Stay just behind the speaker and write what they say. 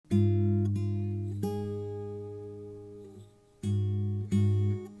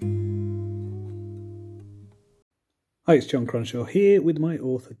Hi, it's John Cronshaw here with my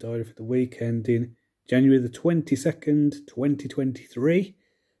author diary for the week ending January the 22nd, 2023.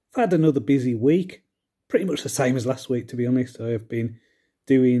 I've had another busy week, pretty much the same as last week, to be honest. I have been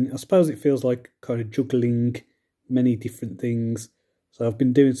doing, I suppose it feels like kind of juggling many different things. So I've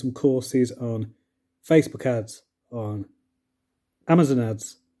been doing some courses on Facebook ads, on Amazon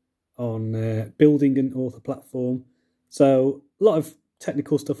ads, on building an author platform. So a lot of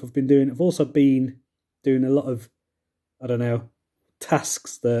technical stuff I've been doing. I've also been doing a lot of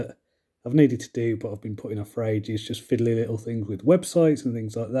tasks that I've needed to do, but I've been putting off for ages, just fiddly little things with websites and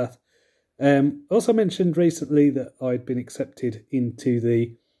things like that. I also mentioned recently that I'd been accepted into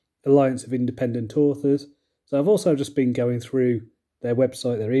the Alliance of Independent Authors. So I've also just been going through their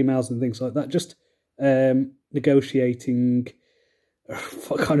website, their emails and things like that, just negotiating,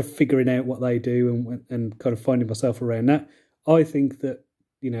 kind of figuring out what they do and kind of finding myself around that. I think that,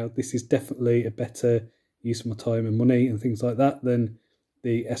 this is definitely a better use of my time and money and things like that than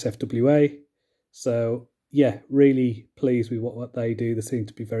the SFWA. So yeah, really pleased with what they do. They seem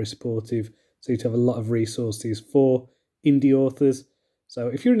to be very supportive, seem to have a lot of resources for indie authors. So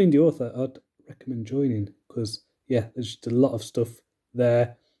if you're an indie author, I'd recommend joining because yeah, there's just a lot of stuff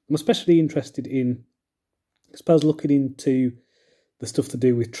there. I'm especially interested in, I suppose, looking into the stuff to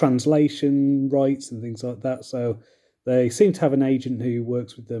do with translation rights and things like that. So they seem to have an agent who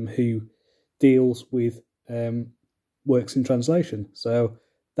works with them who deals with works in translation. So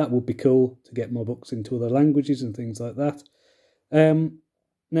that would be cool to get my books into other languages and things like that.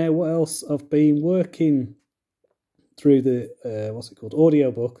 Now, what else? I've been working through the,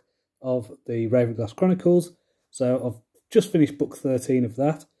 audiobook of the Ravenglass Chronicles. So I've just finished book 13 of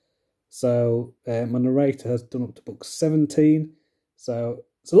that. So my narrator has done up to book 17. So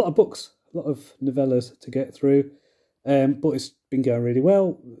it's a lot of books, a lot of novellas to get through. But it's been going really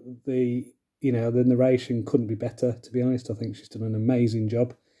well. The narration couldn't be better, to be honest. I think she's done an amazing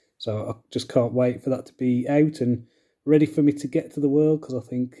job. So I just can't wait for that to be out and ready for me to get to the world, because I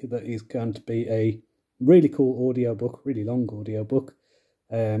think that is going to be a really cool audiobook, really long audiobook.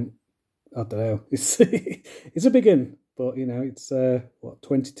 I don't know. It's it's a big one, but it's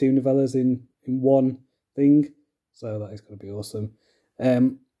 22 novellas in one thing. So that is going to be awesome.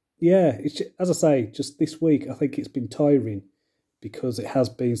 It's, as I say, just this week I think it's been tiring, because it has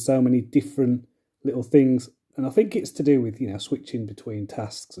been so many different little things. And I think it's to do with, switching between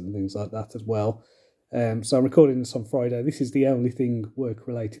tasks and things like that as well. So I'm recording this on Friday. This is the only thing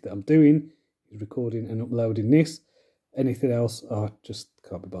work-related that I'm doing, is recording and uploading this. Anything else, I just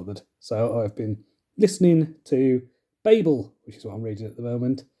can't be bothered. So I've been listening to Babel, which is what I'm reading at the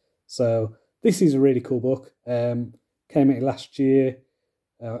moment. So this is a really cool book. Came out last year.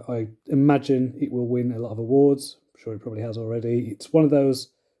 I imagine it will win a lot of awards. I'm sure it probably has already. It's one of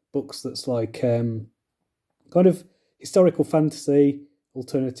those books that's like kind of historical fantasy,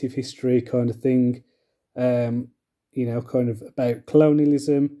 alternative history kind of thing. Kind of about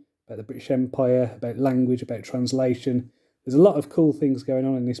colonialism, about the British Empire, about language, about translation. There's a lot of cool things going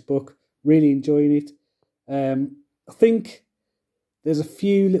on in this book. Really enjoying it. I think there's a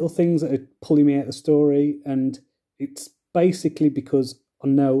few little things that are pulling me out of the story, and it's basically because I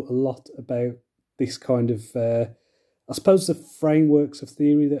know a lot about this kind of, I suppose, the frameworks of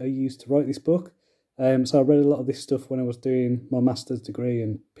theory that are used to write this book. So I read a lot of this stuff when I was doing my master's degree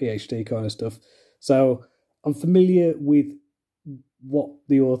and PhD kind of stuff. So I'm familiar with what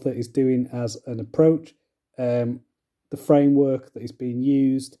the author is doing as an approach, the framework that is being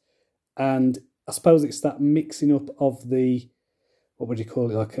used, and I suppose it's that mixing up of the, what would you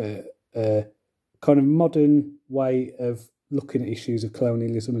call it, like a kind of modern way of looking at issues of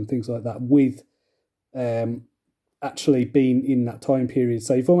colonialism and things like that with actually being in that time period.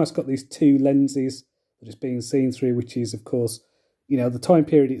 So you've almost got these two lenses that it's being seen through, which is, of course, the time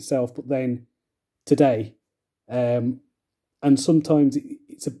period itself, but then today. And sometimes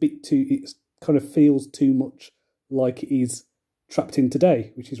it's a bit too, it kind of feels too much like it is trapped in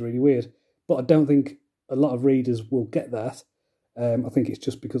today, which is really weird. But I don't think a lot of readers will get that. I think it's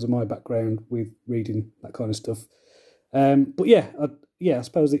just because of my background with reading that kind of stuff. But I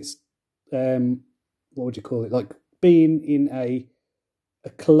suppose it's, what would you call it? Like being in a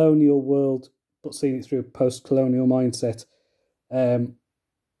colonial world, but seeing it through a post-colonial mindset.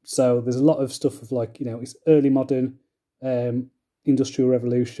 So there's a lot of stuff of like, it's early modern, industrial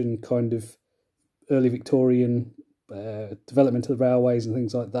revolution, kind of early Victorian development of the railways and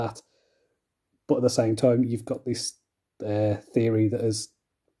things like that. But at the same time, you've got this theory that has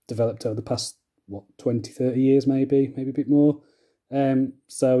developed over the past, 20, 30 years, maybe a bit more.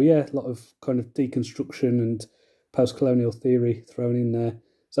 So yeah, a lot of kind of deconstruction and post-colonial theory thrown in there.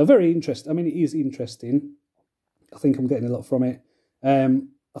 So very interesting. I mean, it is interesting. I think I'm getting a lot from it.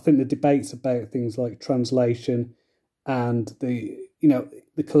 I think the debates about things like translation and the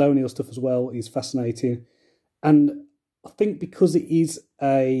colonial stuff as well is fascinating. And I think because it is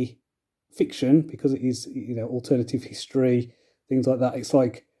a fiction, because it is alternative history, things like that, it's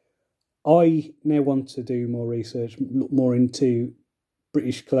like I now want to do more research, look more into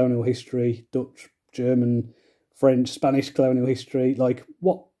British colonial history, Dutch, German, French, Spanish colonial history. Like,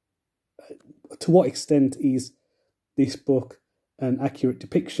 to what extent is this book an accurate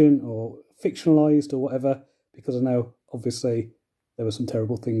depiction or fictionalized or whatever? Because I know, obviously, there were some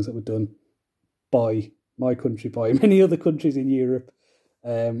terrible things that were done by my country, by many other countries in Europe,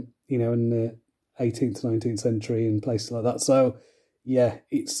 in the 18th to 19th century and places like that. So, yeah,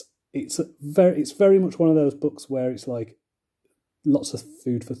 it's very much one of those books where it's like lots of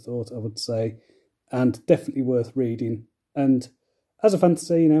food for thought, I would say, and definitely worth reading. And as a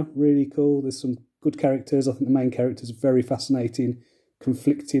fantasy, really cool. There's some good characters. I think the main character is very fascinating,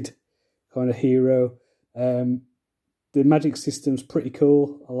 conflicted kind of hero. The magic system's pretty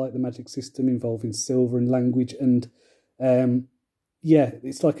cool. I like the magic system involving silver and language. And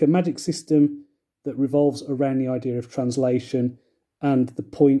it's like a magic system that revolves around the idea of translation and the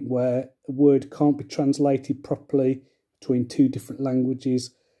point where a word can't be translated properly between two different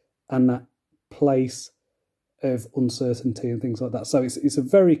languages, and that place of uncertainty and things like that. So it's a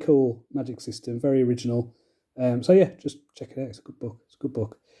very cool magic system, very original. Just check it out. It's a good book. It's a good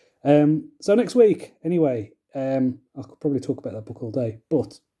book. So next week, anyway, I could probably talk about that book all day,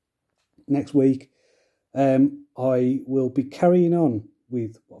 but next week I will be carrying on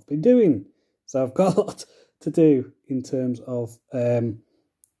with what I've been doing. So I've got a lot to do in terms of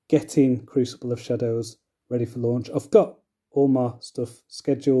getting Crucible of Shadows ready for launch. I've got all my stuff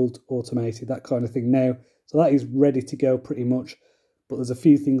scheduled, automated, that kind of thing now. So that is ready to go pretty much. But there's a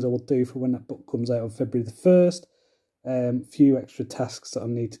few things I will do for when that book comes out on February the 1st. A few extra tasks that I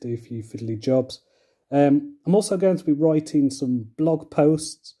need to do, a few fiddly jobs. I'm also going to be writing some blog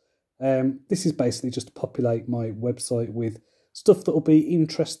posts. This is basically just to populate my website with stuff that will be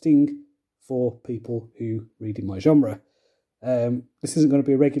interesting for people who read in my genre. This isn't going to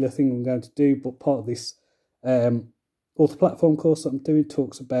be a regular thing I'm going to do, but part of this author platform course that I'm doing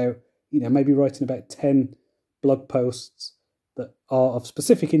talks about, maybe writing about 10 blog posts that are of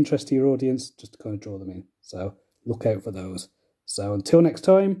specific interest to your audience, just to kind of draw them in. So look out for those. So until next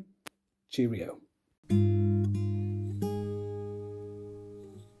time, cheerio.